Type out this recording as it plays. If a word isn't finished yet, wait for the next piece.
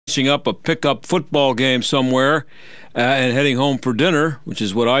finishing up a pickup football game somewhere and heading home for dinner, which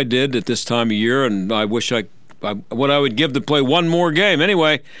is what I did at this time of year, and I wish what I would give to play one more game.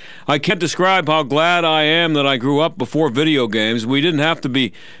 Anyway, I can't describe how glad I am that I grew up before video games. We didn't have to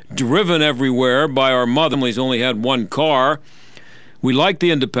be driven everywhere by our mother. Families only had one car. We liked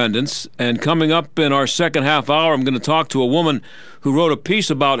the independence, and coming up in our second half hour, I'm going to talk to a woman who wrote a piece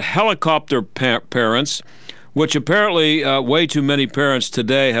about helicopter parents, which apparently way too many parents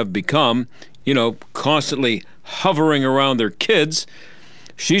today have become, constantly hovering around their kids.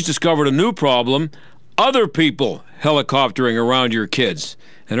 She's discovered a new problem: other people helicoptering around your kids.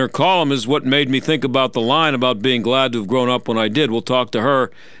 And her column is what made me think about the line about being glad to have grown up when I did. We'll talk to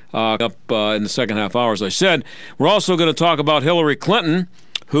her up in the second half hour, as I said. We're also going to talk about Hillary Clinton,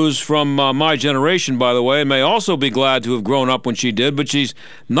 who's from my generation, by the way, and may also be glad to have grown up when she did, but she's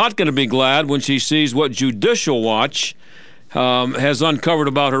not going to be glad when she sees what Judicial Watch has uncovered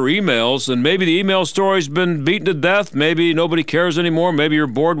about her emails. And maybe the email story's been beaten to death. Maybe nobody cares anymore. Maybe you're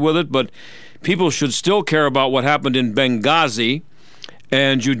bored with it, but people should still care about what happened in Benghazi.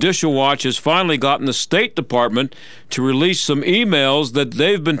 And Judicial Watch has finally gotten the State Department to release some emails that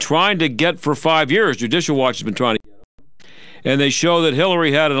they've been trying to get for 5 years. Judicial Watch has been trying to get them. And they show that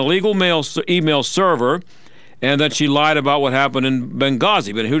Hillary had an illegal email server and that she lied about what happened in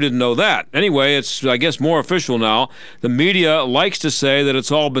Benghazi. But who didn't know that? Anyway, it's, I guess, more official now. The media likes to say that it's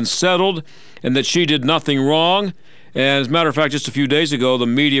all been settled and that she did nothing wrong. And as a matter of fact, just a few days ago, the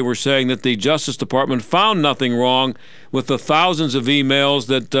media were saying that the Justice Department found nothing wrong with the thousands of emails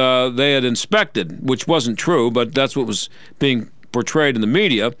that they had inspected, which wasn't true, but that's what was being portrayed in the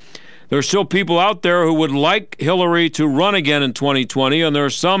media. There are still people out there who would like Hillary to run again in 2020, and there are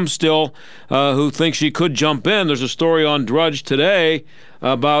some still who think she could jump in. There's a story on Drudge today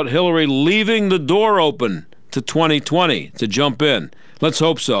about Hillary leaving the door open to 2020 to jump in. Let's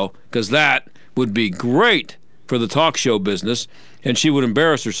hope so, because that would be great for the talk show business, and she would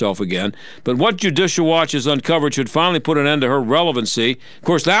embarrass herself again. But what Judicial Watch has uncovered should finally put an end to her relevancy. Of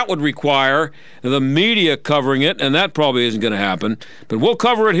course, that would require the media covering it, and that probably isn't going to happen. But we'll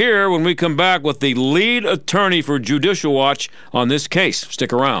cover it here when we come back with the lead attorney for Judicial Watch on this case.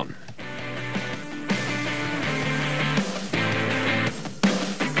 Stick around.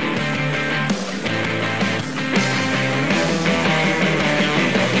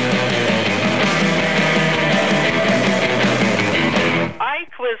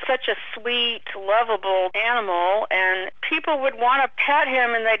 Was such a sweet, lovable animal, and people would want to pet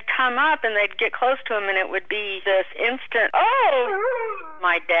him, and they'd come up and they'd get close to him, and it would be this instant, oh!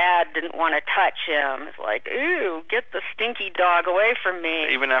 My dad didn't want to touch him. It's like, ooh, get the stinky dog away from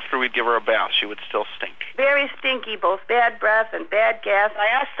me. Even after we'd give her a bath, she would still stink. Very stinky, both bad breath and bad gas. I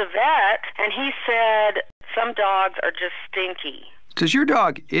asked the vet, and he said some dogs are just stinky. Does your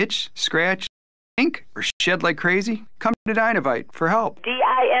dog itch, scratch, stink, or shed like crazy? Come to Dinovite for help.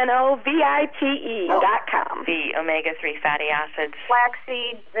 DINOVITE.com. The omega-3 fatty acids.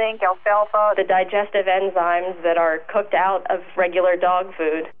 Flaxseed, zinc, alfalfa, the digestive enzymes that are cooked out of regular dog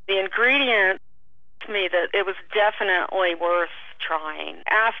food. The ingredient to me that it was definitely worth trying.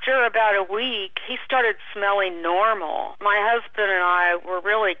 After about a week, he started smelling normal. My husband and I were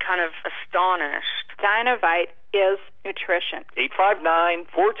really kind of astonished. Dinovite is nutrition.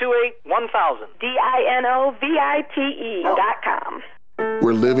 859-428-1000. DINOVITE.com.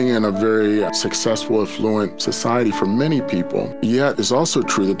 We're living in a very successful, affluent society for many people. Yet it's also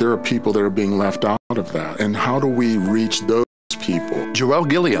true that there are people that are being left out of that. And how do we reach those people? Joelle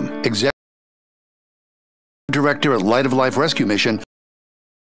Gilliam, Executive Director at Light of Life Rescue Mission.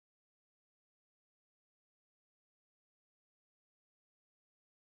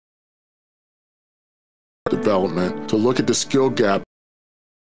 Development to look at the skill gap.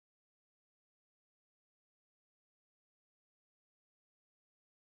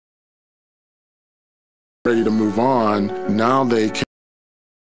 Ready to move on, now they can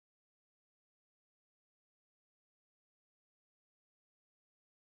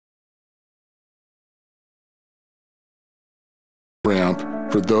ramp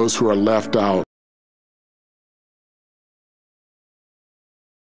for those who are left out.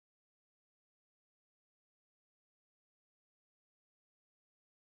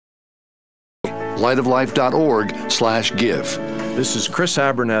 lightoflife.org/give. This is Chris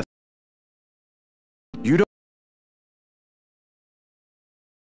Aberneth. You don't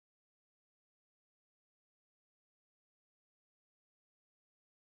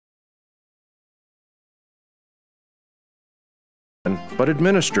but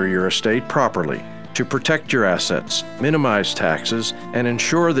administer your estate properly. to protect your assets, minimize taxes, and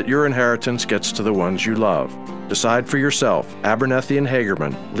ensure that your inheritance gets to the ones you love. Decide for yourself. Abernethy and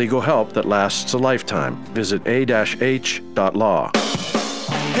Hagerman. Legal help that lasts a lifetime. Visit a-h.law.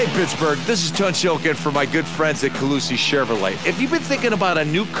 Hey Pittsburgh, this is Tun Shilkin for my good friends at Calusi Chevrolet. If you've been thinking about a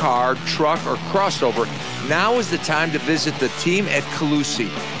new car, truck, or crossover, now is the time to visit the team at Calusi.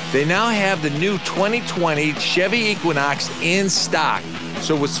 They now have the new 2020 Chevy Equinox in stock.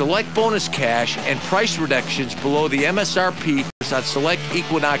 So with select bonus cash and price reductions below the MSRP on select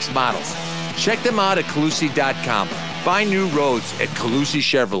Equinox models. Check them out at Calusi.com. Find new roads at Calusi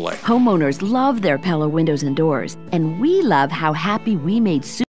Chevrolet. Homeowners love their Pella windows and doors, and we love how happy we made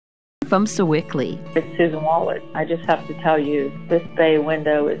Susan from Sewickley. It's Susan Wallace. I just have to tell you, this bay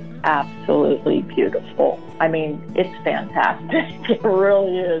window is absolutely beautiful. I mean, it's fantastic. It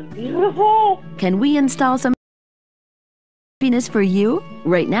really is beautiful. Can we install some happiness for you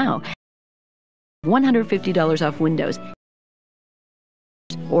right now? $150 off windows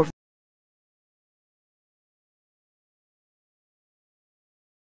or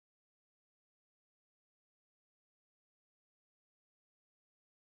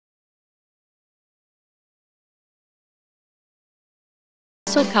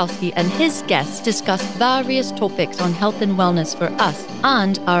Solkowski and his guests discuss various topics on health and wellness for us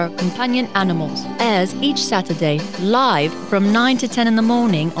and our companion animals. Airs each Saturday live from 9 to 10 in the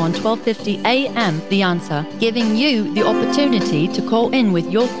morning on 12:50 a.m. The Answer, giving you the opportunity to call in with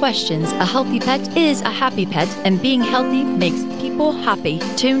your questions. A healthy pet is a happy pet, and being healthy makes people happy.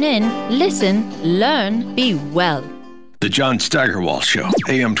 Tune in, listen, learn, be well. The John Steigerwald Show,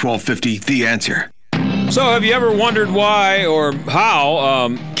 AM 1250, The Answer. So have you ever wondered why or how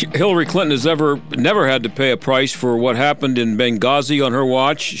Hillary Clinton has never had to pay a price for what happened in Benghazi on her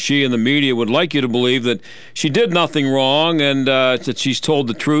watch? She and the media would like you to believe that she did nothing wrong and that she's told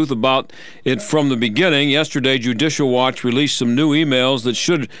the truth about it from the beginning. Yesterday, Judicial Watch released some new emails that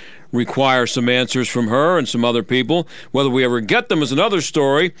should require some answers from her and some other people. Whether we ever get them is another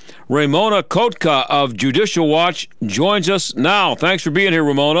story. Ramona Kotka of Judicial Watch joins us now. Thanks for being here,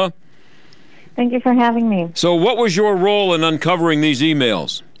 Ramona. Thank you for having me. So what was your role in uncovering these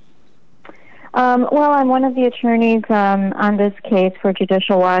emails? Well, I'm one of the attorneys on this case for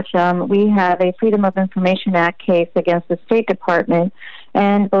Judicial Watch. We have a Freedom of Information Act case against the State Department.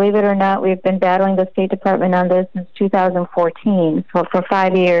 And believe it or not, we've been battling the State Department on this since 2014. So for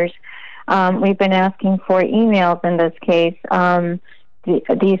 5 years, we've been asking for emails in this case.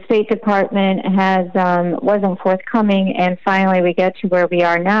 The State Department wasn't forthcoming, and finally we get to where we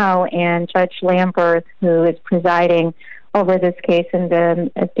are now, and Judge Lambert, who is presiding over this case in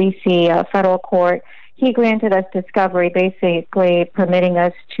the D.C. federal court, he granted us discovery, basically permitting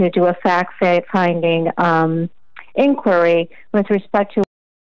us to do a fact-finding inquiry with respect to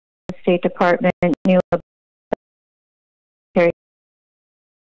the State Department knew about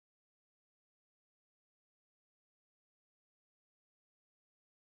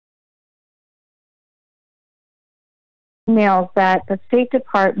emails that the State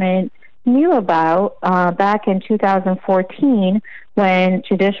Department knew about back in 2014 when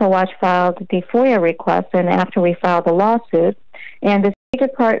Judicial Watch filed the FOIA request and after we filed the lawsuit. And the State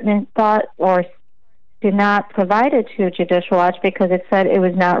Department thought or did not provide it to Judicial Watch because it said it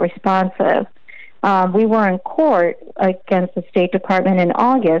was not responsive. We were in court against the State Department in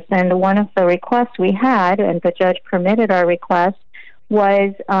August, and one of the requests we had, and the judge permitted our request,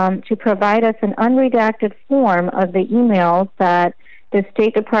 was to provide us an unredacted form of the emails that the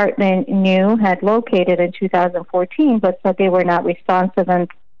State Department knew had located in 2014, but said they were not responsive and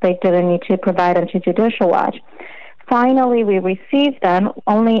they didn't need to provide them to Judicial Watch. Finally, we received them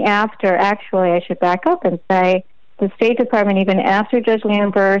only after, actually, I should back up and say, the State Department, even after Judge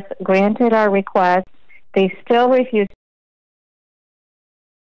Lambert granted our request, they still refused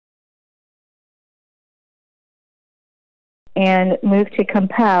and moved to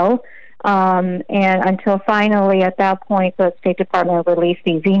compel, and until finally at that point the State Department released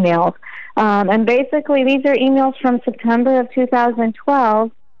these emails. And basically these are emails from September of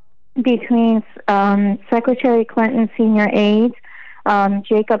 2012 between Secretary Clinton's senior aides,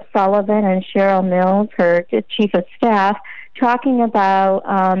 Jacob Sullivan and Cheryl Mills, her chief of staff, talking about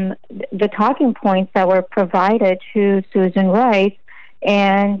the talking points that were provided to Susan Rice.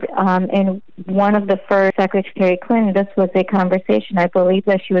 And in one of the first Secretary Clinton, this was a conversation I believe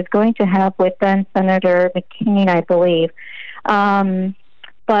that she was going to have with then Senator McCain, I believe.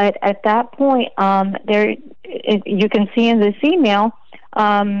 But at that point, you can see in this email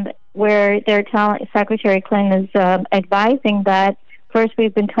where they're telling Secretary Clinton is advising that first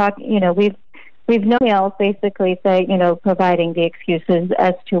we've been talking, we've known emails basically say, providing the excuses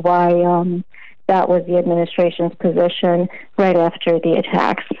as to why that was the administration's position right after the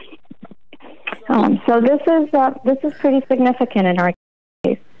attacks. So this is pretty significant in our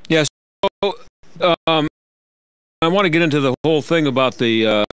case. Yes. So, I want to get into the whole thing about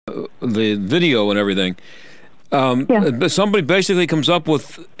the video and everything. But somebody basically comes up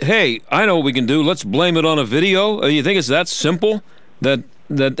with, "Hey, I know what we can do. Let's blame it on a video." You think it's that simple? And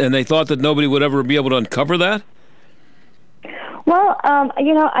they thought that nobody would ever be able to uncover that? Well,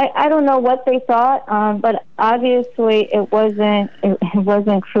 I don't know what they thought, but obviously it wasn't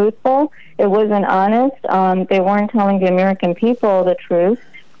truthful. It wasn't honest. They weren't telling the American people the truth,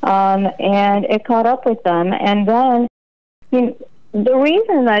 and it caught up with them. And then, the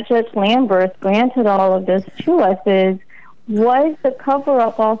reason that Judge Lamberth granted all of this to us was the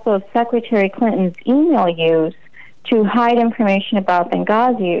cover-up also of Secretary Clinton's email use to hide information about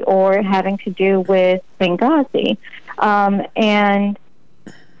Benghazi or having to do with Benghazi. And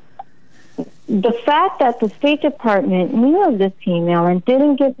the fact that the State Department knew of this email and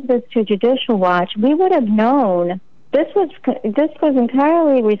didn't give this to Judicial Watch, we would have known. This was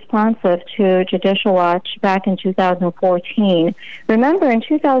entirely responsive to Judicial Watch back in 2014. Remember, in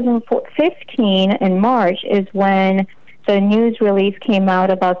 2015, in March, is when the news release came out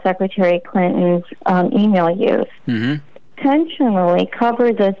about Secretary Clinton's email use. Mm-hmm. Intentionally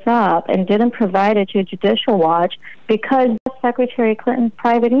covered this up and didn't provide it to Judicial Watch because of Secretary Clinton's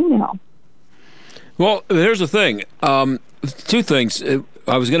private email. Well, here's the thing. Two things.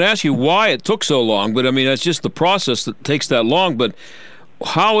 I was going to ask you why it took so long, but I mean, that's just the process that takes that long. But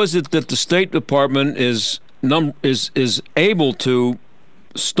how is it that the State Department is able to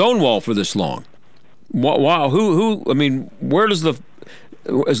stonewall for this long? Wow. Who? I mean, where does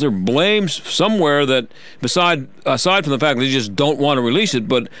is there blame somewhere that aside from the fact that they just don't want to release it,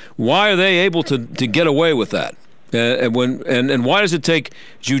 but why are they able to get away with that? And why does it take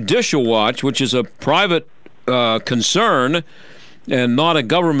Judicial Watch, which is a private concern and not a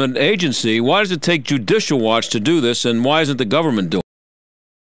government agency, why does it take Judicial Watch to do this, and why isn't the government doing it?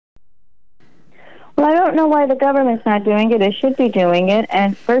 Well, I don't know why the government's not doing it. It should be doing it.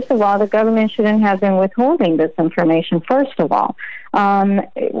 And first of all, the government shouldn't have been withholding this information, first of all.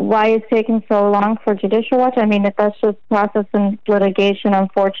 Why it's taking so long for Judicial Watch? I mean, that's just process and litigation,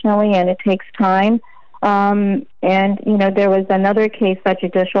 unfortunately, and it takes time. And, there was another case that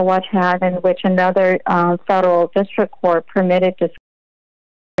Judicial Watch had in which another federal district court permitted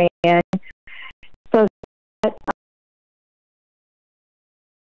discrimination. So that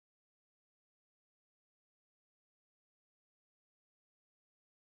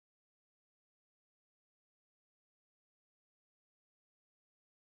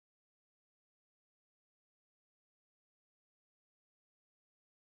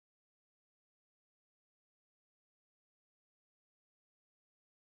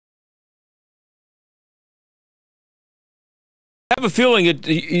I have a feeling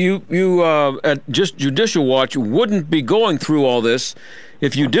you at just Judicial Watch wouldn't be going through all this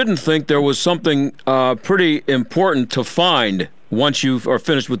if you didn't think there was something pretty important to find once you are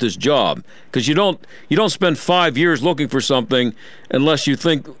finished with this job, because you don't spend 5 years looking for something unless you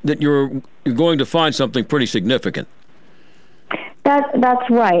think that you're going to find something pretty significant. That's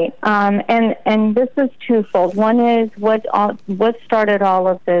right, and this is twofold. One is what started all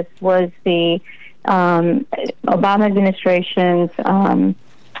of this was the Obama administration's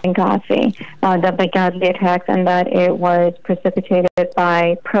Benghazi, the Benghazi attacks, and that it was precipitated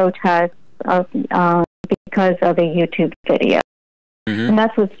by protests because of a YouTube video. Mm-hmm. And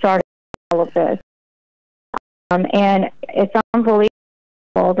that's what started all of this. And it's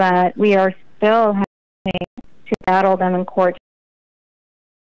unbelievable that we are still having to battle them in court.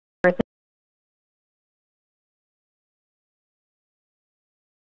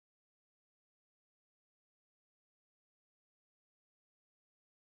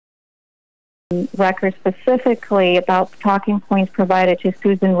 Record specifically about talking points provided to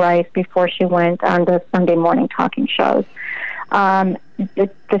Susan Rice before she went on the Sunday morning talking shows.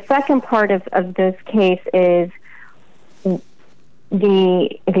 The second part of this case is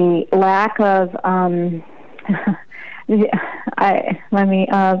the lack of let me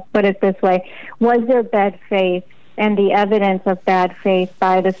put it this way: was there bad faith and the evidence of bad faith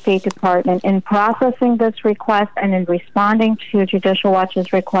by the State Department in processing this request and in responding to Judicial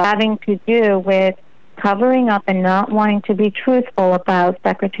Watch's request having to do with covering up and not wanting to be truthful about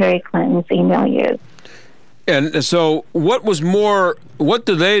Secretary Clinton's email use? And so what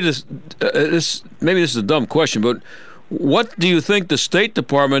do they, maybe this is a dumb question, but what do you think the State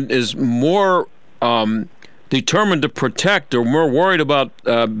Department is more determined to protect or more worried about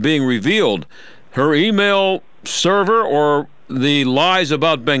being revealed? Her email server or the lies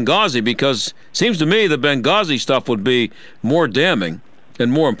about Benghazi? Because it seems to me the Benghazi stuff would be more damning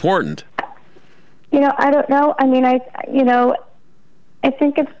and more important. I don't know. I mean, I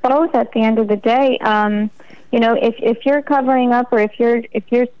think it's both at the end of the day. If you're covering up, or if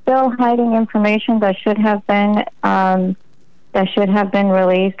you're still hiding information that should have been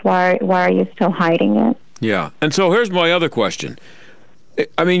released, why are you still hiding it? Yeah. And so here's my other question.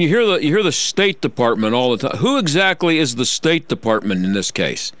 I mean, you hear the State Department all the time. Who exactly is the State Department in this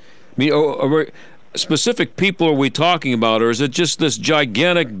case? I mean, specific people are we talking about, or is it just this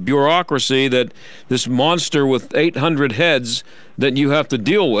gigantic bureaucracy, that this monster with 800 heads that you have to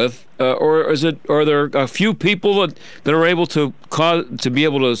deal with, or are there a few people that are able to be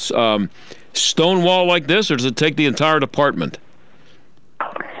able to stonewall like this, or does it take the entire department?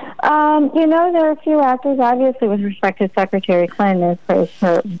 There are a few actors. Obviously, with respect to Secretary Clinton,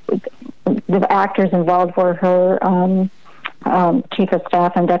 the actors involved were her chief of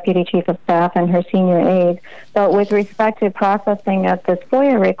staff and deputy chief of staff and her senior aide. But with respect to processing of this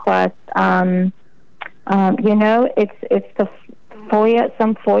FOIA request, it's the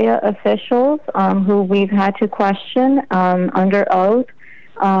some FOIA officials who we've had to question under oath.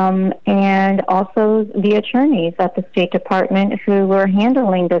 And also the attorneys at the State Department who were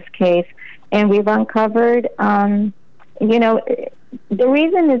handling this case. And we've uncovered, the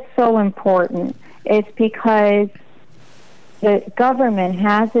reason it's so important is because the government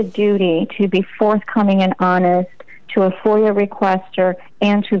has a duty to be forthcoming and honest to a FOIA requester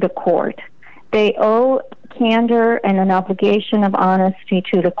and to the court. They owe candor and an obligation of honesty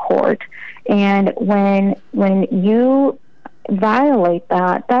to the court. And when you violate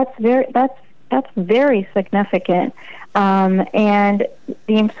that, that's very significant. And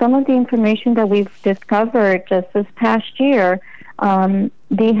some of the information that we've discovered just this past year,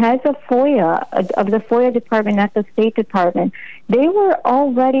 the heads of FOIA, of the FOIA department at the State Department, they were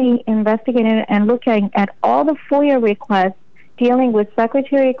already investigating and looking at all the FOIA requests dealing with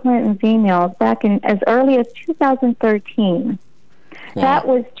Secretary Clinton's emails back in as early as 2013. Wow. That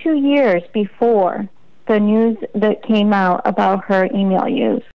was 2 years before the news that came out about her email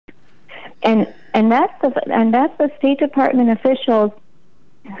use, and that's the State Department officials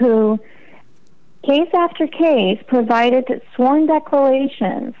who, case after case, provided sworn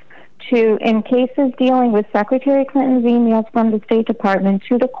declarations in cases dealing with Secretary Clinton's emails from the State Department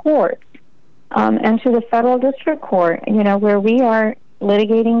to the courts and to the federal district court, where we are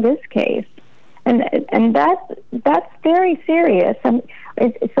litigating this case, and that's very serious. And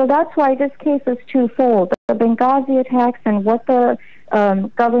so that's why this case is twofold. The Benghazi attacks and what the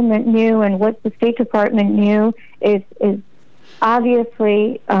government knew and what the State Department knew is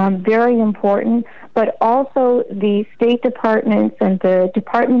obviously very important, but also the State Department's and the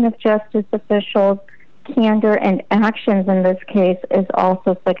Department of Justice officials' candor and actions in this case is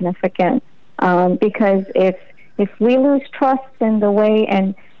also significant, because if we lose trust in the way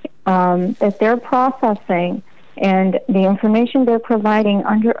and that they're processing and the information they're providing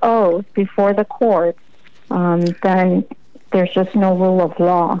under oath before the courts, then there's just no rule of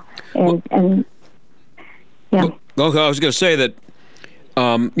law. And yeah. Well, I was going to say that,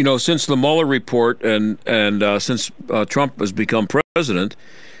 since the Mueller report and since Trump has become president,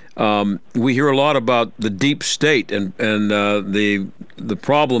 we hear a lot about the deep state and the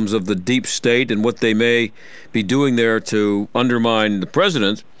problems of the deep state and what they may be doing there to undermine the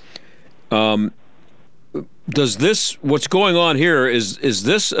president. What's going on here, is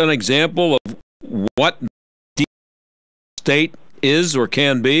this an example of what deep state is or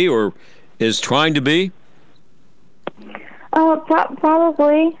can be or is trying to be?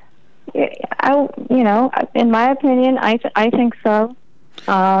 Probably. In my opinion, I think so.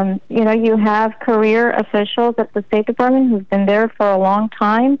 You have career officials at the State Department who've been there for a long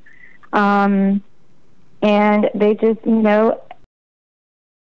time, and they just,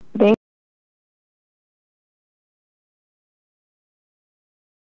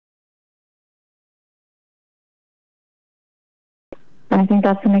 I think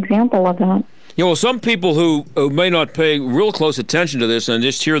that's an example of that. Some people who may not pay real close attention to this and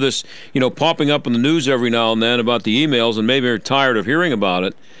just hear this, popping up in the news every now and then about the emails, and maybe are tired of hearing about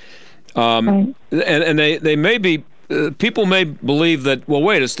it. And they may be, people may believe that, well,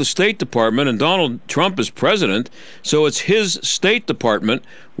 wait, it's the State Department and Donald Trump is president, so it's his State Department.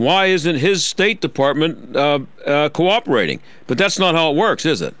 Why isn't his State Department cooperating? But that's not how it works,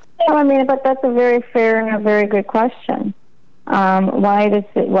 is it? But that's a very fair and a very good question. Why the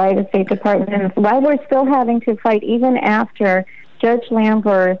State Department, why we're still having to fight even after Judge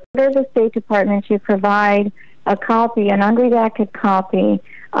Lambert ordered the State Department to provide a copy, an unredacted copy,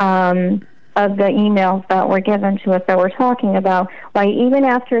 of the emails that were given to us that we're talking about, why even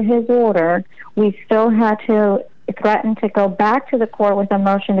after his order, we still had to threaten to go back to the court with a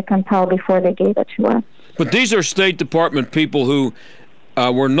motion to compel before they gave it to us. But these are State Department people who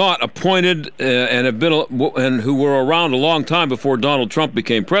were not appointed and have been and who were around a long time before Donald Trump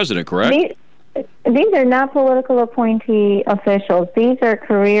became president, correct? These are not political appointee officials. These are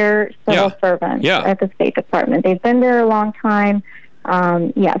career civil servants at the State Department. They've been there a long time.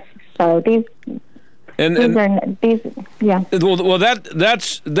 Yes. So these. Well,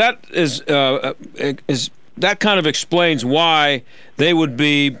 that kind of explains why they would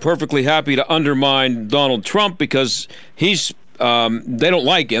be perfectly happy to undermine Donald Trump, because he's they don't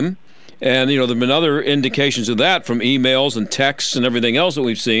like him, and there have been other indications of that from emails and texts and everything else that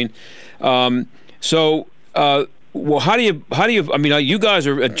we've seen. Well, how do you? I mean, you guys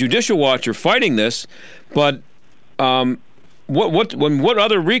are at Judicial Watch are fighting this, but what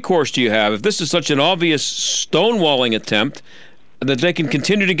other recourse do you have if this is such an obvious stonewalling attempt that they can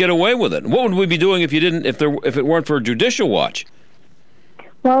continue to get away with it? What would we be doing if it weren't for Judicial Watch?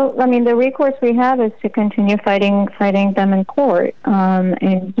 Well, I mean, the recourse we have is to continue fighting them in court,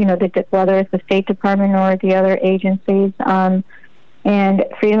 and whether it's the State Department or the other agencies. And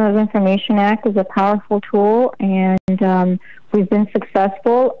Freedom of Information Act is a powerful tool, and we've been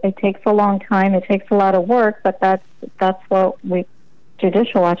successful. It takes a long time. It takes a lot of work, but that's what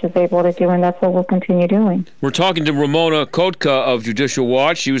Judicial Watch is able to do, and that's what we'll continue doing. We're talking to Ramona Kotka of Judicial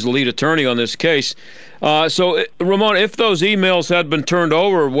Watch. She was the lead attorney on this case. So, Ramona, if those emails had been turned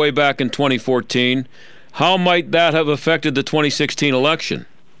over way back in 2014, how might that have affected the 2016 election?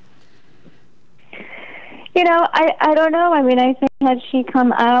 I don't know. I mean, I think had she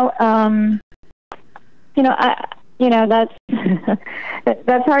come out, that's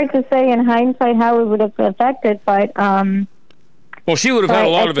that's hard to say in hindsight how it would have affected, but well, she would have had a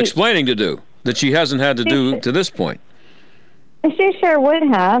lot of explaining to do that she hasn't had to do to this point. She sure would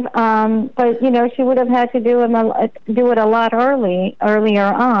have, but she would have had to do it a lot earlier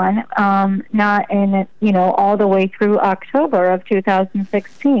on, not in all the way through October of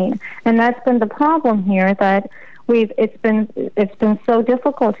 2016, and that's been the problem here, that it's been so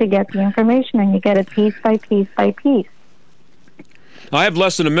difficult to get the information, and you get it piece by piece by piece. I have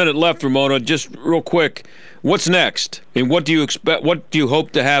less than a minute left, Ramona. Just real quick, what's next? And what do you expect? What do you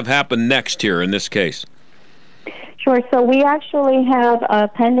hope to have happen next here in this case? Sure. So we actually have a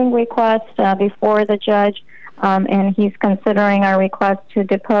pending request before the judge, and he's considering our request to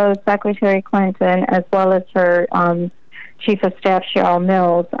depose Secretary Clinton as well as her Chief of Staff, Cheryl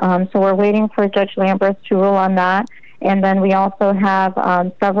Mills. So we're waiting for Judge Lamberth to rule on that. And then we also have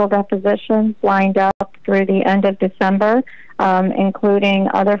several depositions lined up through the end of December, including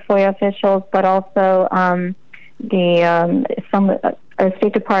other FOIA officials, but also a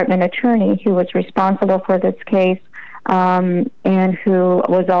State Department attorney who was responsible for this case, and who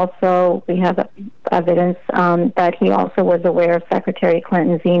was also, we have evidence that he also was aware of Secretary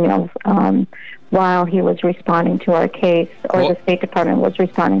Clinton's emails while he was responding to our case, or the State Department was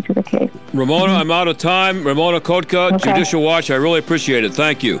responding to the case. Ramona, I'm out of time. Ramona Kotka, Okay. Judicial Watch, I really appreciate it.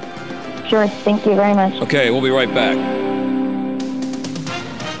 Thank you. Sure, thank you very much. Okay, we'll be right back.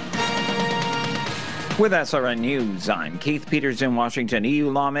 With SRN News, I'm Keith Peters in Washington. EU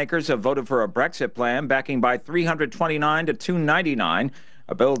lawmakers have voted for a Brexit plan backing by 329 to 299,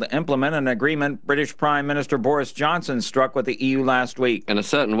 a bill to implement an agreement British Prime Minister Boris Johnson struck with the EU last week. In a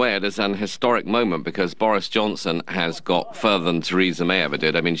certain way, it is an historic moment because Boris Johnson has got further than Theresa May ever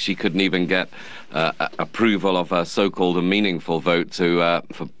did. I mean, she couldn't even get approval of a so-called a meaningful vote for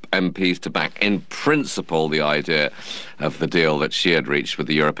MPs to back in principle the idea of the deal that she had reached with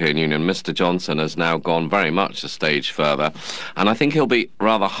the European Union. Mr. Johnson has now gone very much a stage further, and I think he'll be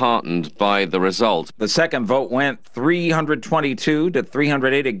rather heartened by the result. The second vote went 322 to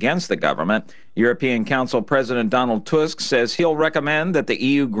 308 against the government. European Council President Donald Tusk says he'll recommend that the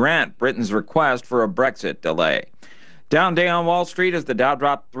EU grant Britain's request for a Brexit delay. Down day on Wall Street as the Dow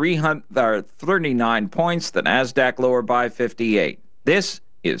dropped 39 points, the Nasdaq lower by 58. This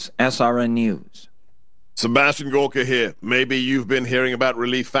is SRN News. Sebastian Gorka here. Maybe you've been hearing about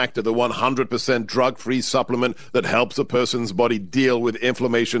Relief Factor, the 100% drug-free supplement that helps a person's body deal with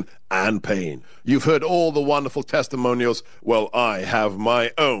inflammation and pain. You've heard all the wonderful testimonials. Well, I have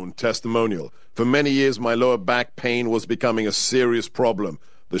my own testimonial. For many years, my lower back pain was becoming a serious problem.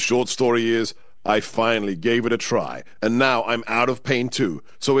 The short story is, I finally gave it a try, and now I'm out of pain too.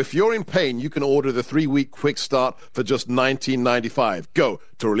 So if you're in pain, you can order the 3-week quick start for just $19.95. Go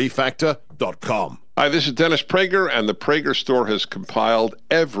to ReliefFactor.com. Hi, this is Dennis Prager, and the Prager Store has compiled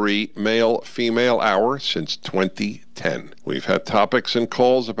every male-female hour since 2010. We've had topics and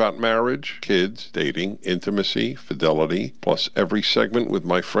calls about marriage, kids, dating, intimacy, fidelity, plus every segment with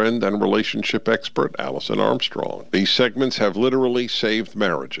my friend and relationship expert, Allison Armstrong. These segments have literally saved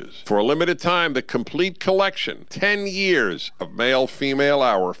marriages. For a limited time, the complete collection, 10 years of male-female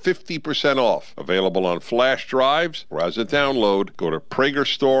hour, 50% off. Available on flash drives or as a download. Go to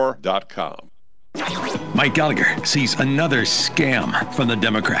PragerStore.com. Mike Gallagher sees another scam from the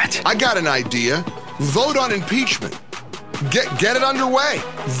Democrats. I got an idea. Vote on impeachment. Get it underway.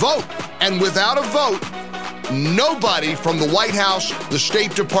 Vote. And without a vote, nobody from the White House, the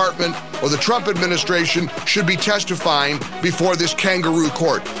State Department, or the Trump administration should be testifying before this kangaroo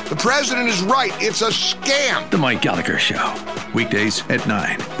court. The president is right. It's a scam. The Mike Gallagher Show. Weekdays at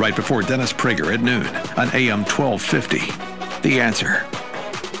 9, right before Dennis Prager at noon on AM 1250. The Answer.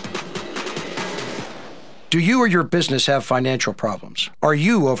 Do you or your business have financial problems? Are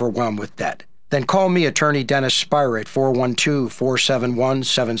you overwhelmed with debt? Then call me, Attorney Dennis Spire, at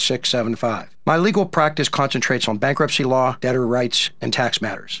 412-471-7675. My legal practice concentrates on bankruptcy law, debtor rights, and tax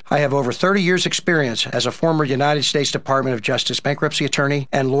matters. I have over 30 years' experience as a former United States Department of Justice bankruptcy attorney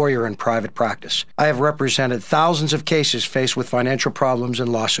and lawyer in private practice. I have represented thousands of cases faced with financial problems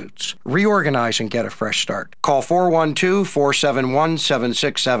and lawsuits. Reorganize and get a fresh start. Call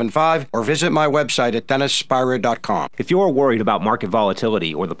 412-471-7675 or visit my website at DennisSpira.com. If you're worried about market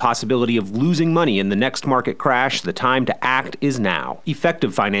volatility or the possibility of losing money in the next market crash, the time to act is now.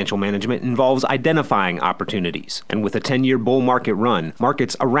 Effective financial management involves identifying opportunities. And with a 10-year bull market run,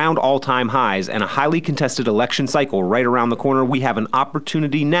 markets around all-time highs, and a highly contested election cycle right around the corner, we have an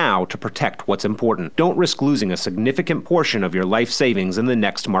opportunity now to protect what's important. Don't risk losing a significant portion of your life savings in the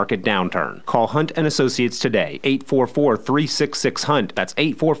next market downturn. Call Hunt & Associates today, 844-366-HUNT. That's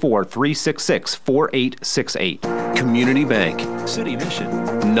 844-366-4868. Community Bank. City Mission.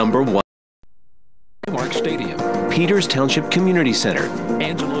 #1. Mark Stadium. Peters Township Community Center.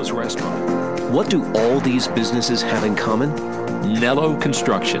 Angelo's Restaurant. What do all these businesses have in common? Nello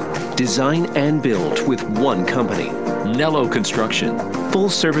Construction. Design and build with one company. Nello Construction. Full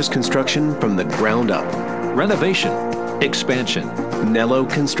service construction from the ground up. Renovation. Expansion. Nello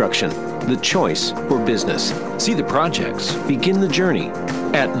Construction. The choice for business. See the projects. Begin the journey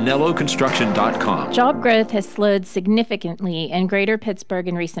at NelloConstruction.com. Job growth has slowed significantly in Greater Pittsburgh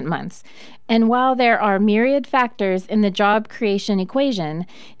in recent months. And while there are myriad factors in the job creation equation,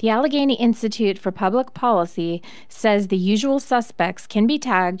 the Allegheny Institute for Public Policy says the usual suspects can be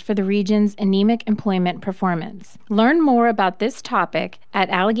tagged for the region's anemic employment performance. Learn more about this topic at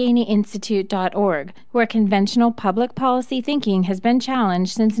AlleghenyInstitute.org, where conventional public policy thinking has been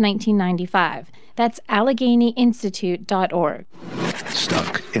challenged since 1995. That's AlleghenyInstitute.org.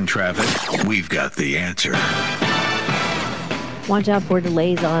 Stuck in traffic? We've got the answer. Watch out for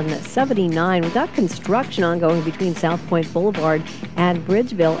delays on 79. We've got construction ongoing between South Point Boulevard and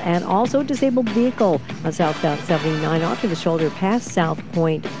Bridgeville, and also a disabled vehicle on southbound 79 off to the shoulder past South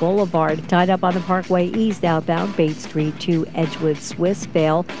Point Boulevard. Tied up on the Parkway East outbound Bates Street to Edgewood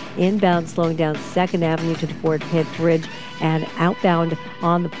Swissvale. Inbound slowing down 2nd Avenue to the Fort Pitt Bridge, and outbound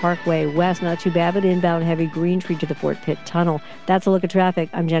on the Parkway West. Not too bad, but inbound heavy Green Street to the Fort Pitt Tunnel. That's a look at traffic.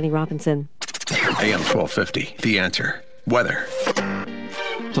 I'm Jenny Robinson. AM 1250. The Answer. Weather.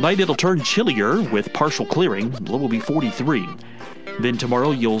 Tonight it'll turn chillier with partial clearing. Low will be 43. Then tomorrow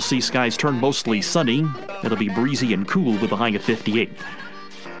you'll see skies turn mostly sunny. It'll be breezy and cool with a high of 58.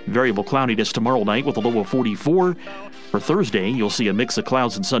 Variable cloudiness tomorrow night with a low of 44. For Thursday, you'll see a mix of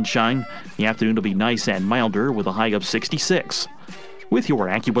clouds and sunshine. The afternoon will be nice and milder with a high of 66. With your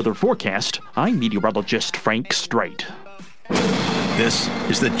AccuWeather forecast, I'm meteorologist Frank Strait. This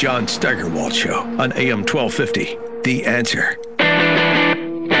is the John Steigerwald Show on AM 1250. The Answer.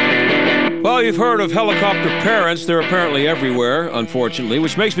 Well, you've heard of helicopter parents. They're apparently everywhere, unfortunately,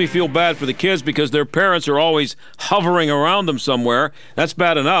 which makes me feel bad for the kids because their parents are always hovering around them somewhere. That's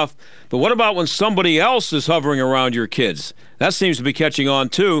bad enough. But what about when somebody else is hovering around your kids? That seems to be catching on,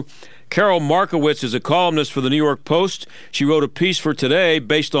 too. Carol Markowitz is a columnist for the New York Post. She wrote a piece for Today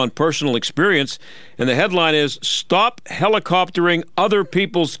based on personal experience, and the headline is, "Stop Helicoptering Other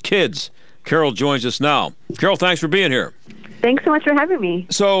People's Kids." Carol joins us now. Carol, thanks for being here. Thanks so much for having me.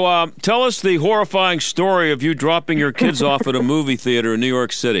 So tell us the horrifying story of you dropping your kids off at a movie theater in New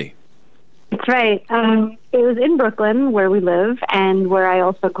York City. That's right. It was in Brooklyn, where we live, and where I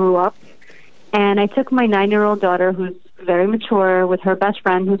also grew up. And I took my 9-year-old daughter, who's very mature, with her best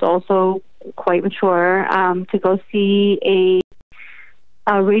friend, who's also quite mature, to go see a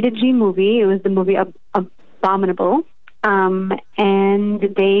rated G movie. It was the movie Abominable. and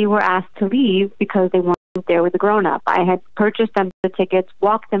they were asked to leave because they weren't there with the grown-up. I had purchased them the tickets,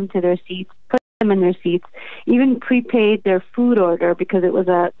 walked them to their seats, put them in their seats, even prepaid their food order because it was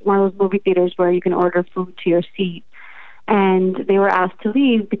one of those movie theaters where you can order food to your seat. And they were asked to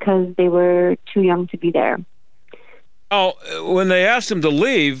leave because they were too young to be there. Oh, when they asked them to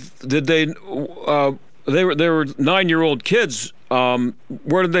leave, did they? They were 9-year-old kids.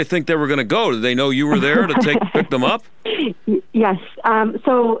 Where did they think they were going to go? Did they know you were there to pick them up? Yes.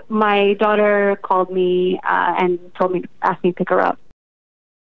 So my daughter called me and asked me to pick her up.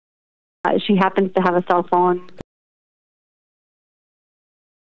 She happens to have a cell phone.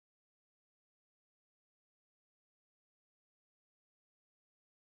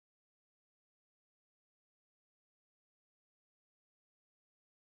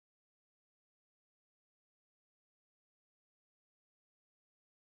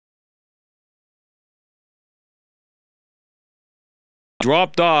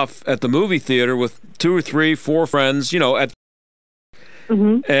 Dropped off at the movie theater with 2 or 3, 4 friends, and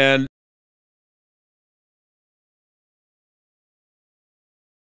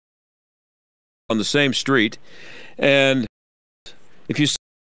on the same street. And if you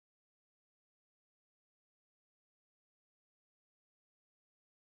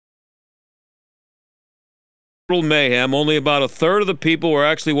mayhem, only about a third of the people were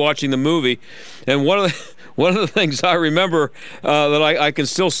actually watching the movie. And one of the things I remember that I can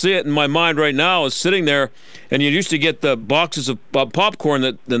still see it in my mind right now is sitting there, and you used to get the boxes of popcorn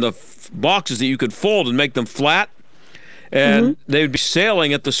in the boxes that you could fold and make them flat, and they would be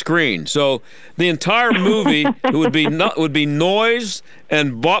sailing at the screen. So the entire movie would be noise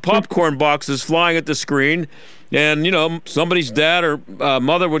and popcorn boxes flying at the screen. And, somebody's dad or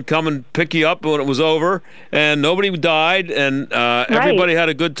mother would come and pick you up when it was over, and nobody died, and everybody had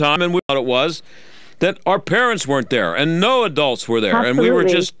a good time. And we thought it was that our parents weren't there, and no adults were there. Absolutely. And we were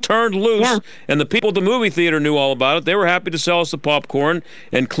just turned loose, and the people at the movie theater knew all about it. They were happy to sell us the popcorn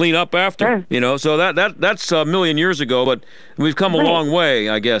and clean up after, So that's a million years ago, but we've come a long way,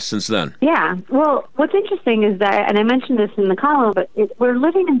 I guess, since then. Yeah. Well, what's interesting is that, and I mentioned this in the column, but we're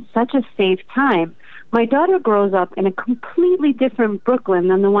living in such a safe time. My daughter grows up in a completely different Brooklyn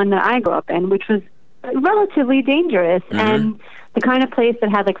than the one that I grew up in, which was relatively dangerous and the kind of place that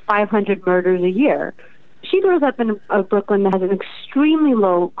had like 500 murders a year. She grows up in a Brooklyn that has an extremely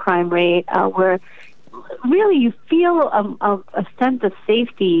low crime rate, where really you feel a sense of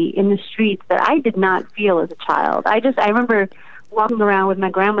safety in the streets that I did not feel as a child. I remember walking around with my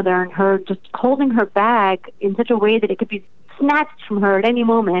grandmother and her just holding her bag in such a way that it could be snatched from her at any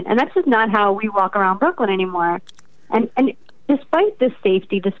moment, and that's just not how we walk around Brooklyn anymore. And despite this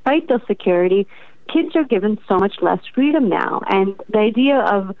safety, despite this security, kids are given so much less freedom now. And the idea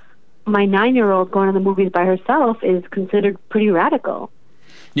of my 9-year-old going to the movies by herself is considered pretty radical.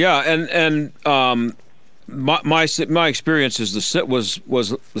 Yeah, and my experience was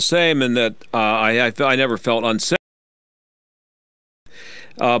the same in that I never felt unsafe.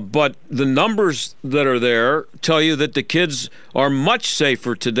 But the numbers that are there tell you that the kids are much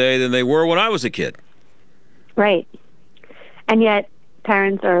safer today than they were when I was a kid. Right. And yet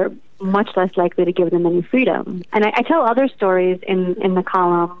parents are much less likely to give them any freedom. And I tell other stories in the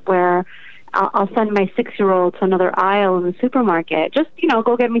column where I'll send my 6-year-old to another aisle in the supermarket, just,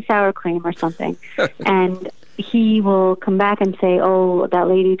 go get me sour cream or something. And he will come back and say, oh, that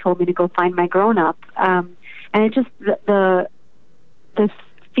lady told me to go find my grown-up. And it's just the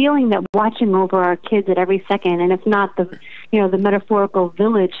feeling that watching over our kids at every second, and if not the metaphorical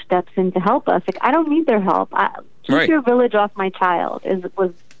village steps in to help us. Like, I don't need their help. Keep your village off my child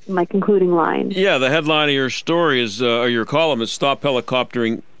was my concluding line. Yeah, the headline of your story is, or your column is, "Stop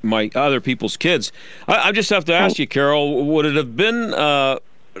Helicoptering My Other People's Kids." I just have to ask you, Carol, would it have been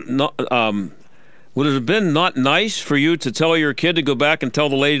not nice for you to tell your kid to go back and tell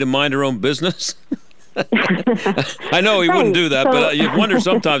the lady to mind her own business? I know he wouldn't do that, but you wonder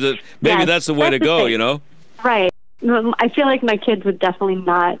sometimes that maybe that's the way to go, Right. I feel like my kids would definitely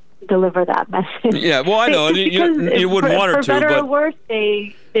not deliver that message. Yeah, well, I know. You wouldn't want her to. For better or worse,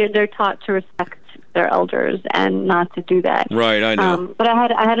 they're taught to respect their elders and not to do that. Right, I know. But I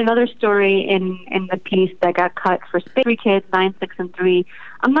had another story in the piece that got cut for 3 kids, 9, 6, and 3.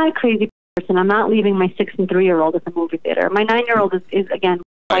 I'm not a crazy person. I'm not leaving my 6 and 3-year-old at the movie theater. My 9-year-old is again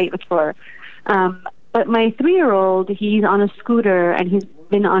quite mature. But my 3-year-old, he's on a scooter, and he's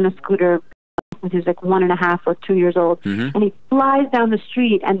been on a scooter since he's like 1.5 or 2 years old. And he flies down the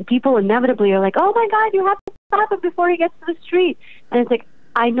street, and people inevitably are like, oh my God, you have to stop him before he gets to the street. And it's like,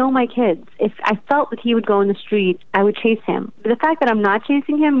 I know my kids. If I felt that he would go in the street, I would chase him. But the fact that I'm not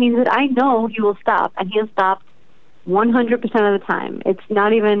chasing him means that I know he will stop, and he has stopped 100% of the time. It's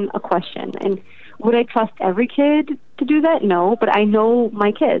not even a question. And would I trust every kid to do that? No, but I know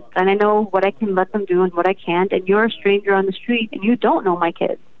my kids, and I know what I can let them do and what I can't. And you're a stranger on the street, and you don't know my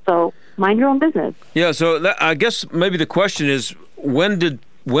kids. So mind your own business. Yeah, so I guess maybe the question is, when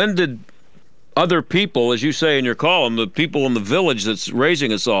did other people, as you say in your column, the people in the village that's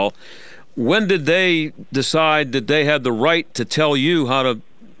raising us all, when did they decide that they had the right to tell you how to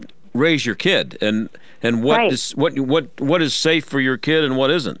raise your kid, and what is what is safe for your kid and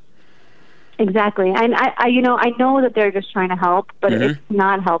what isn't? Exactly. And I know that they're just trying to help, but it's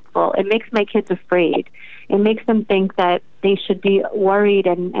not helpful. It makes my kids afraid. It makes them think that they should be worried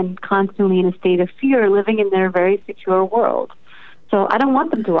and constantly in a state of fear, living in their very secure world. So I don't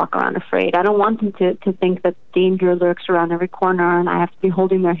want them to walk around afraid. I don't want them to think that danger lurks around every corner and I have to be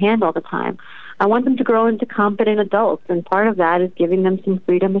holding their hand all the time. I want them to grow into competent adults, and part of that is giving them some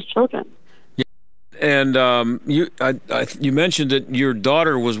freedom as children. Yeah. And you mentioned that your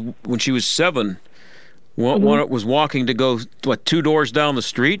daughter was, when she was 7, was walking to go, 2 doors down the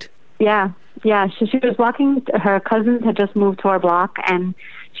street? Yeah. So she was walking. Her cousins had just moved to our block, and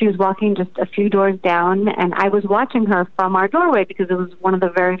she was walking just a few doors down, and I was watching her from our doorway because it was one of the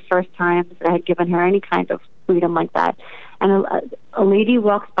very first times that I had given her any kind of freedom like that. And a lady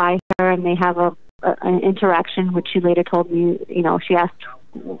walks by her, and they have an interaction, which she later told me, she asked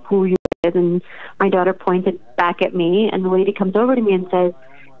who you is, and my daughter pointed back at me, and the lady comes over to me and says,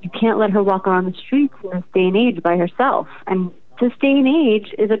 "You can't let her walk around the streets in this day and age by herself." And this day and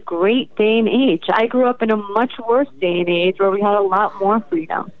age is a great day and age. I grew up in a much worse day and age where we had a lot more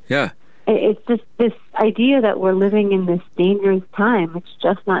freedom. Yeah. It's just this idea that we're living in this dangerous time. It's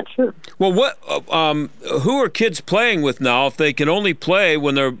just not true. Well, who are kids playing with now if they can only play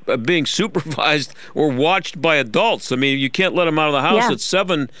when they're being supervised or watched by adults? I mean, you can't let them out of the house at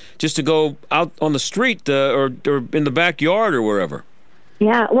 7 just to go out on the street or in the backyard or wherever.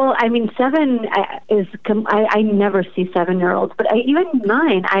 Yeah, well, I mean, 7 is, I never see 7-year-olds, but even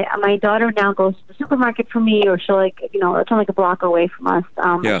 9, my daughter now goes to the supermarket for me, or she'll it's only a block away from us,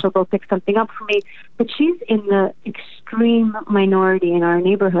 she'll go pick something up for me, but she's in the extreme minority in our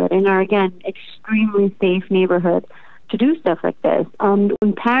neighborhood, in our, again, extremely safe neighborhood, to do stuff like this.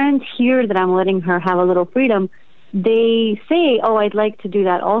 When parents hear that I'm letting her have a little freedom, they say, "Oh, I'd like to do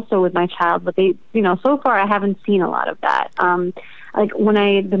that also with my child," but they, so far I haven't seen a lot of that. Like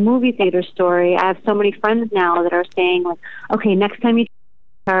the movie theater story, I have so many friends now that are saying, like, "Okay, next time you take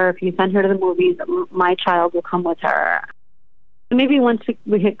her, if you send her to the movies, my child will come with her." Maybe once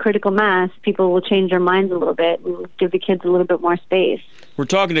we hit critical mass, people will change their minds a little bit and give the kids a little bit more space. We're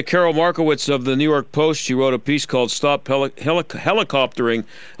talking to Carol Markowitz of the New York Post. She wrote a piece called "Stop Helicoptering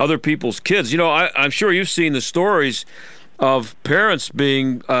Other People's Kids." I'm sure you've seen the stories of parents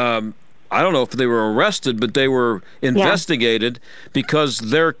being I don't know if they were arrested, but they were investigated because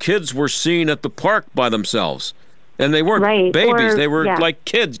their kids were seen at the park by themselves. And they weren't babies. They were like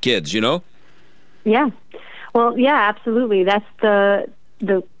kids, Yeah. Well, yeah, absolutely. That's the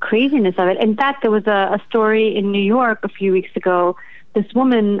craziness of it. In fact, there was a story in New York a few weeks ago. This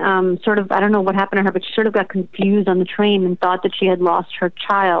woman I don't know what happened to her, but she sort of got confused on the train and thought that she had lost her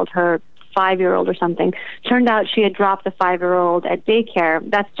child, her 5-year-old or something. Turned out she had dropped the 5-year-old at daycare.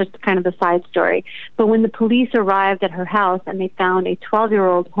 That's just kind of the side story. But when the police arrived at her house and they found a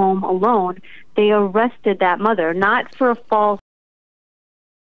 12-year-old home alone, they arrested that mother, not for a false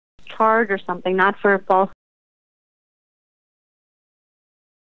charge or something, not for a false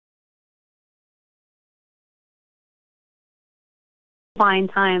fine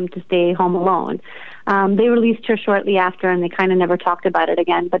time to stay home alone. They released her shortly after, and they kind of never talked about it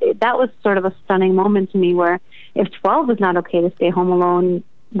again. But that was sort of a stunning moment to me, where if 12 is not okay to stay home alone,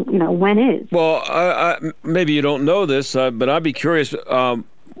 when is? Well, maybe you don't know this, but I'd be curious.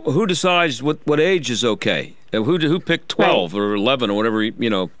 Who decides what age is okay? Who picked 12 or 11 or whatever,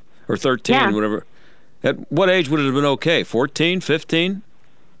 or 13, whatever? At what age would it have been okay? 14, 15?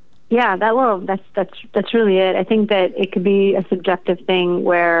 Yeah, that's really it. I think that it could be a subjective thing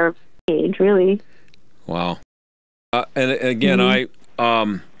where age, really. Wow. And again, I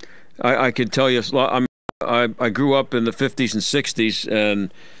could tell you, I grew up in the 50s and 60s,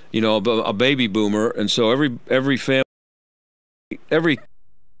 and a baby boomer, and so every family, every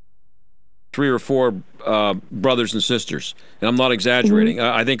 3 or 4 brothers and sisters, and I'm not exaggerating.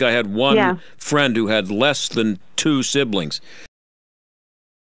 I think I had one friend who had less than 2 siblings,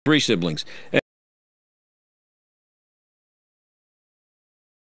 3 siblings.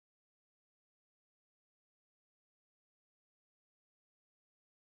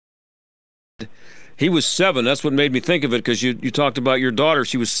 He was 7. That's what made me think of it, because you talked about your daughter.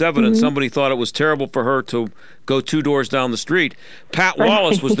 She was 7, and somebody thought it was terrible for her to go 2 doors down the street. Pat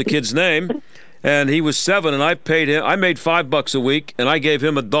Wallace was the kid's name. And he was 7, and I paid him. I made $5 a week, and I gave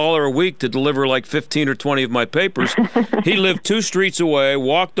him $1 a week to deliver like 15 or 20 of my papers. He lived 2 streets away,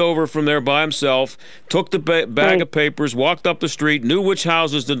 walked over from there by himself, took the bag of papers, walked up the street, knew which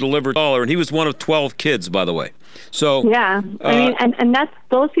houses to deliver $1, and he was one of 12 kids, by the way. So yeah, I mean, and that's,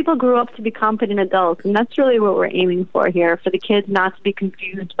 those people grew up to be competent adults, and that's really what we're aiming for here, for the kids not to be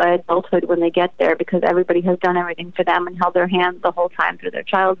confused by adulthood when they get there, because everybody has done everything for them and held their hands the whole time through their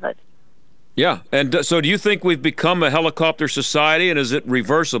childhood. Yeah, and so do you think we've become a helicopter society, and is it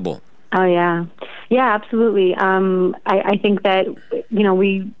reversible? Oh, yeah. Yeah, absolutely. I think that,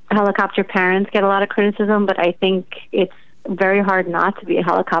 we helicopter parents get a lot of criticism, but I think it's very hard not to be a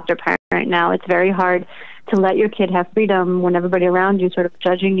helicopter parent right now. It's very hard to let your kid have freedom when everybody around you sort of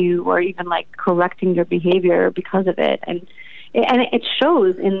judging you or even like correcting your behavior because of it. And it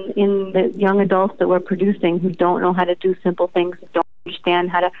shows in the young adults that we're producing who don't know how to do simple things, who don't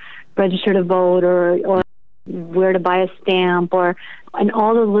understand how to register to vote or where to buy a stamp and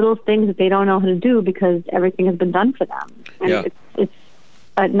all the little things that they don't know how to do because everything has been done for them. And it's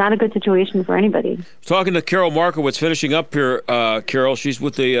not a good situation for anybody. Talking to Carol Markowitz, finishing up here, Carol. She's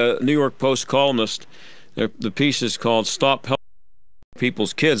with the New York Post columnist. The piece is called Stop Helping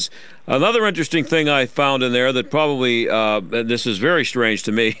People's Kids. Another interesting thing I found in there that probably, this is very strange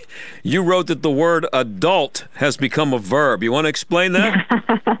to me, you wrote that the word adult has become a verb. You want to explain that?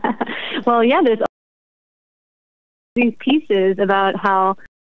 Well, yeah, there's these pieces about how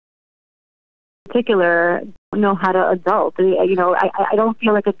particular don't know how to adult. I don't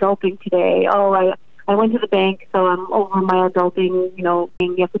feel like adulting today. Oh, I went to the bank, so I'm over my adulting.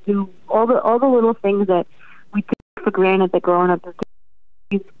 You have to do all the little things that we take for granted that growing up.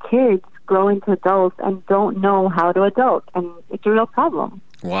 These kids grow into adults and don't know how to adult, and it's a real problem.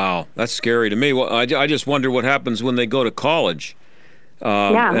 Wow, that's scary to me. Well, I just wonder what happens when they go to college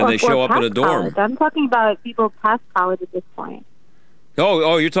and they show up in a dorm. College. I'm talking about people past college at this point.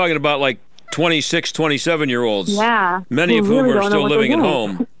 Oh, you're talking about like 26, 27-year-olds. Yeah. Many of whom are still living at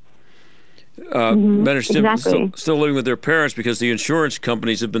home. Men are still living with their parents because the insurance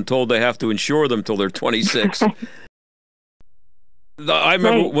companies have been told they have to insure them till they're 26. I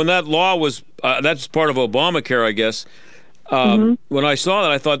remember when that law was, that's part of Obamacare, I guess. When I saw that,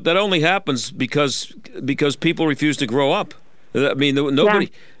 I thought that only happens because people refuse to grow up. I mean,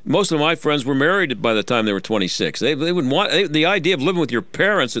 most of my friends were married by the time they were 26. They wouldn't want the idea of living with your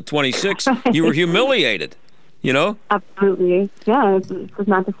parents at 26. You were humiliated, Absolutely. Yeah, it's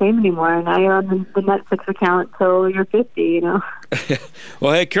not the same anymore. Now you're on the Netflix account till you're 50,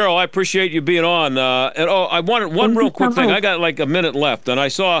 Well, hey, Carol, I appreciate you being on. And I wanted one real quick thing. I got like a minute left, and I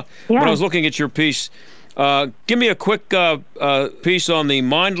saw when I was looking at your piece. Give me a quick piece on the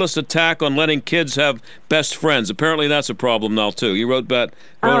mindless attack on letting kids have best friends. Apparently, that's a problem now too. You wrote about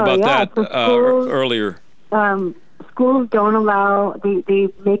that earlier. Schools don't allow. They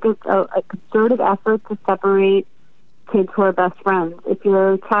make a concerted effort to separate kids who are best friends. If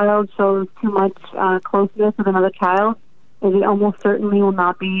your child shows too much closeness with another child, it almost certainly will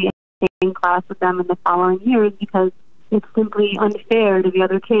not be in the same class with them in the following years because it's simply unfair to the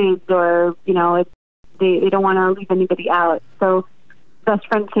other kids, or they don't want to leave anybody out. So best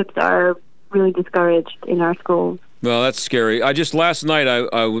friendships are really discouraged in our schools. Well, that's scary. Last night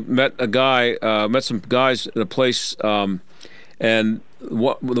I met some guys at a place, and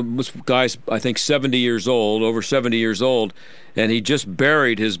this guy's, I think, 70 years old, over 70 years old, and he just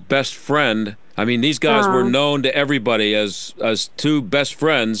buried his best friend. I mean, these guys were known to everybody as 2 best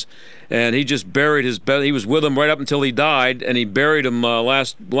friends, and he just buried he was with him right up until he died, and he buried him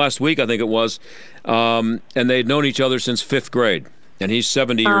last week, I think it was, and they'd known each other since 5th grade. And he's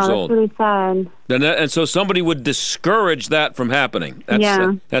 70 years old. That's really sad. And so somebody would discourage that from happening.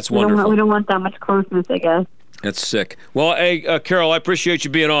 That's wonderful. We don't want that much closeness, I guess. That's sick. Well, hey, Carol, I appreciate you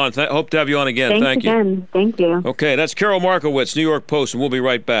being on. Hope to have you on again. Thank you. Again. Thank you. Okay, that's Carol Markowitz, New York Post, and we'll be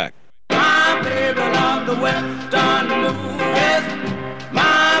right back. My baby loved the Western movies.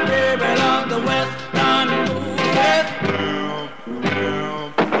 My baby loved the Western movies.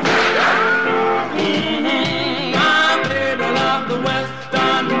 My baby loved the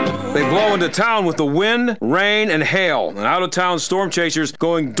Western movies. They blow into town with the wind, rain, and hail. And out-of-town storm chasers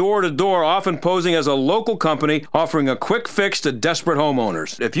going door to door, often posing as a local company offering a quick fix to desperate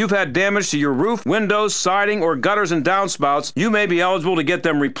homeowners. If you've had damage to your roof, windows, siding, or gutters and downspouts, you may be eligible to get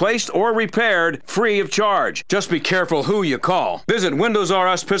them replaced or repaired free of charge. Just be careful who you call. Visit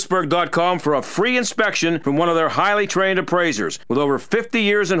WindowsRUsPittsburgh.com for a free inspection from one of their highly trained appraisers. With over 50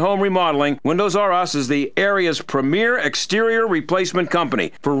 years in home remodeling, Windows R Us is the area's premier exterior replacement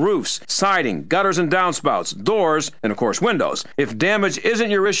company for roofs, siding, gutters and downspouts, doors, and of course windows. If damage isn't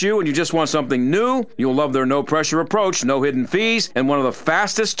your issue and you just want something new, you'll love their no-pressure approach, no hidden fees, and one of the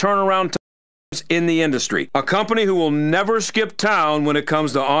fastest turnaround times in the industry. A company who will never skip town when it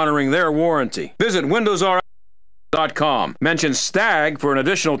comes to honoring their warranty. Visit WindowsRUs.com. Mention STAG for an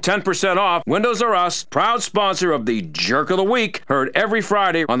additional 10% off. Windows R Us, proud sponsor of the Jerk of the Week, heard every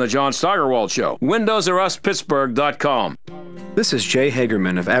Friday on the John Steigerwald Show. WindowsRUsPittsburgh.com. This is Jay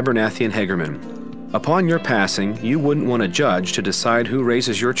Hagerman of Abernathy and Hagerman. Upon your passing, you wouldn't want a judge to decide who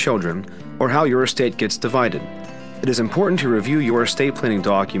raises your children or how your estate gets divided. It is important to review your estate planning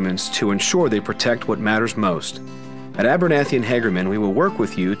documents to ensure they protect what matters most. At Abernathy and Hagerman, we will work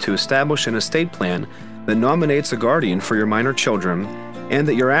with you to establish an estate plan that nominates a guardian for your minor children and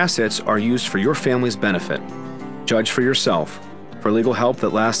that your assets are used for your family's benefit. Judge for yourself. For legal help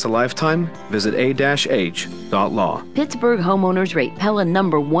that lasts a lifetime, visit a-h.law. Pittsburgh homeowners rate Pella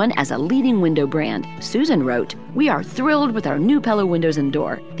 #1 as a leading window brand. Susan wrote, "We are thrilled with our new Pella windows and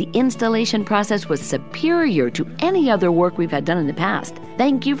door. The installation process was superior to any other work we've had done in the past.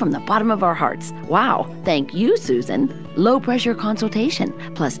 Thank you from the bottom of our hearts." Wow, thank you, Susan. Low pressure consultation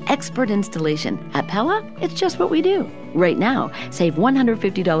plus expert installation. At Pella, it's just what we do. Right now, save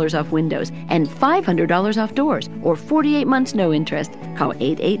 $150 off windows and $500 off doors, or 48 months no interest. Call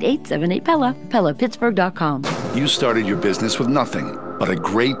 888-78-PELLA, PellaPittsburgh.com. You started your business with nothing but a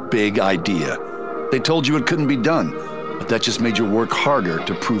great big idea. They told you it couldn't be done, but that just made you work harder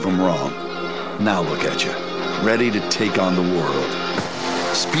to prove them wrong. Now look at you, ready to take on the world.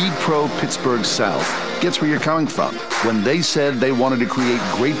 Speed Pro Pittsburgh South gets where you're coming from. When they said they wanted to create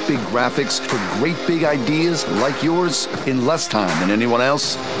great big graphics for great big ideas like yours in less time than anyone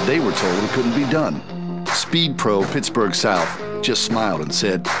else, they were told it couldn't be done. Speed Pro Pittsburgh South just smiled and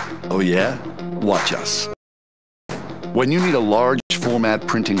said, "Oh yeah? Watch us." When you need a large format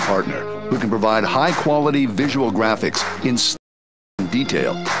printing partner who can provide high quality visual graphics in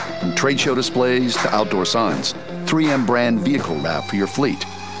detail, from trade show displays to outdoor signs, 3M brand vehicle wrap for your fleet,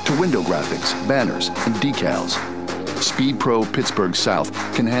 to window graphics, banners, and decals, Speed Pro Pittsburgh South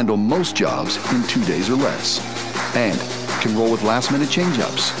can handle most jobs in 2 days or less, and can roll with last-minute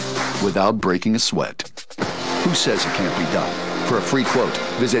change-ups without breaking a sweat. Who says it can't be done? For a free quote,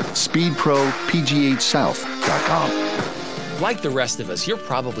 visit speedpropghsouth.com. Like the rest of us, you're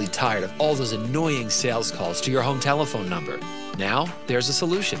probably tired of all those annoying sales calls to your home telephone number. Now, there's a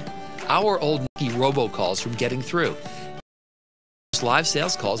solution. Our old Nicky robocalls from getting through. Live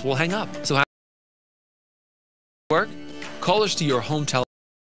sales calls will hang up. So how work? Callers to your home telephone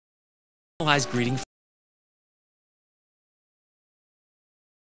greeting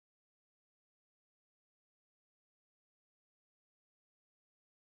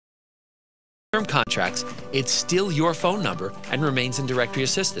term contracts, it's still your phone number and remains in directory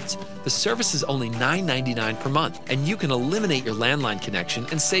assistance. The service is only $9.99 per month, and you can eliminate your landline connection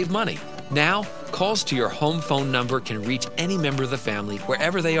and save money. Now, calls to your home phone number can reach any member of the family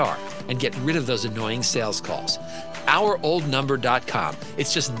wherever they are and get rid of those annoying sales calls. OurOldNumber.com.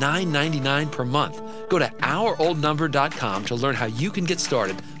 It's just $9.99 per month. Go to OurOldNumber.com to learn how you can get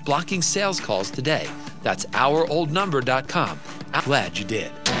started blocking sales calls today. That's OurOldNumber.com. I'm glad you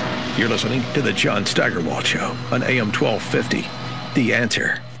did. You're listening to the John Steigerwald Show on AM 1250. The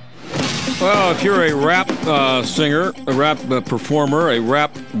Answer. Well, if you're a rap singer, a rap performer, a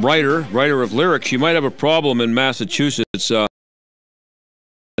rap writer of lyrics, you might have a problem in Massachusetts.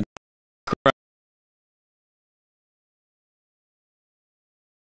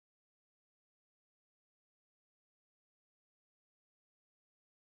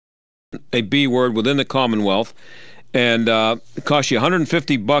 A B word within the Commonwealth. And it costs you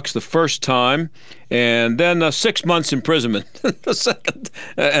 $150 the first time, and then 6 months imprisonment the second,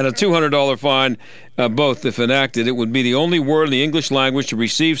 and a $200 fine, both if enacted. It would be the only word in the English language to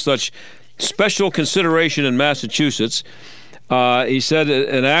receive such special consideration in Massachusetts. He said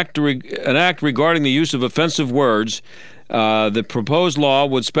an act regarding the use of offensive words. The proposed law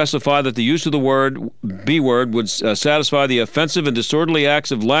would specify that the use of the word B word would satisfy the offensive and disorderly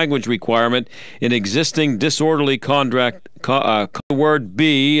acts of language requirement in existing disorderly conduct word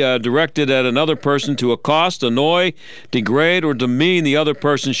B, directed at another person to accost, annoy, degrade, or demean the other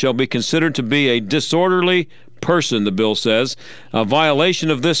person shall be considered to be a disorderly person, the bill says. A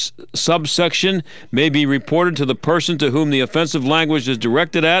violation of this subsection may be reported to the person to whom the offensive language is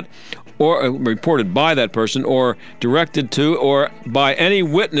directed at, or reported by that person, or directed to, or by any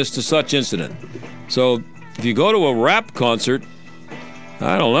witness to such incident. So if you go to a rap concert,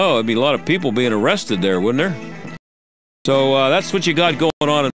 I don't know, it'd be a lot of people being arrested there, wouldn't there? So that's what you got going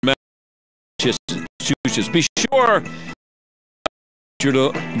on in Massachusetts. Be sure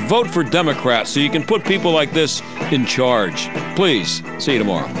to vote for Democrats so you can put people like this in charge. Please. See you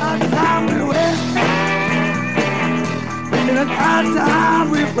tomorrow.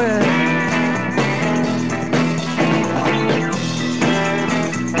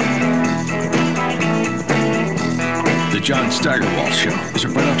 The John Steigerwald Show is a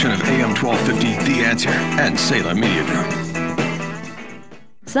production of AM 1250 The Answer and Salem Media Group.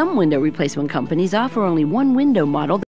 Some window replacement companies offer only one window model